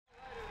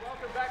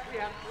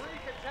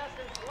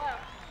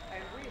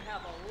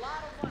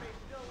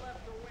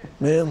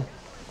Ma'am,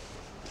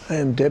 I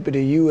am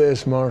Deputy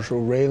U.S.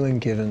 Marshal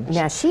Raylan Givens.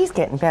 Now, she's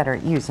getting better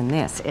at using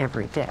this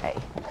every day.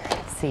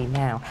 See,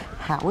 now,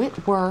 how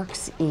it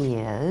works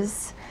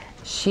is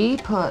she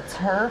puts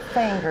her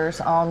fingers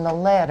on the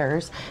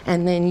letters,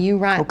 and then you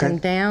write them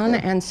down,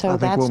 and so I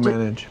think we'll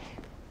manage.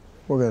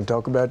 We're going to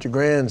talk about your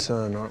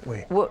grandson, aren't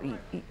we? Well,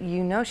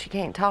 you know she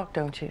can't talk,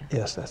 don't you?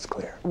 Yes, that's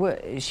clear. Well,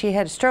 she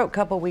had a stroke a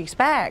couple weeks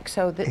back,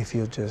 so that... If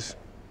you'll just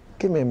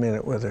give me a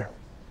minute with her,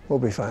 we'll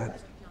be fine.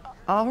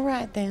 All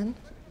right, then.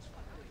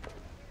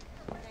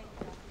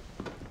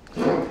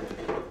 I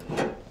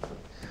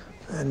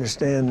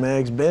understand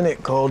Mags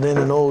Bennett called in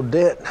an old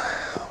debt.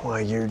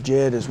 Why, your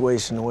Jed is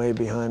wasting away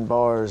behind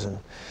bars and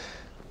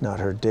not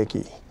her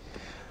Dickie.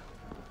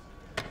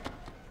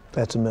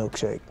 That's a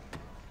milkshake.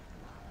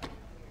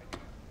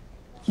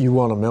 You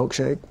want a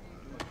milkshake?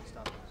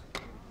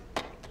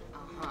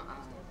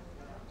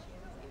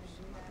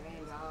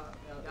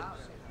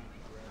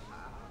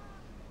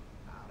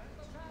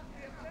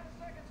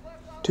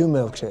 Two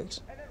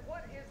milkshakes.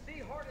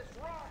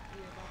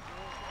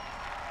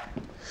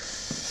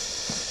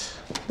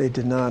 They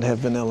did not have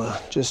vanilla,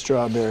 just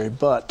strawberry,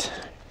 but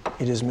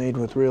it is made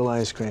with real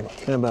ice cream.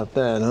 How about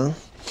that, huh?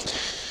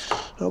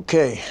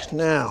 Okay,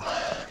 now,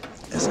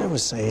 as I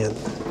was saying,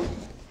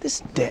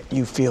 this debt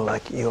you feel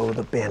like you owe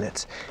the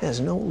Bennetts has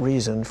no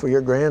reason for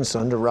your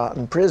grandson to rot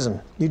in prison.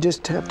 You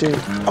just have to,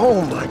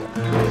 oh my.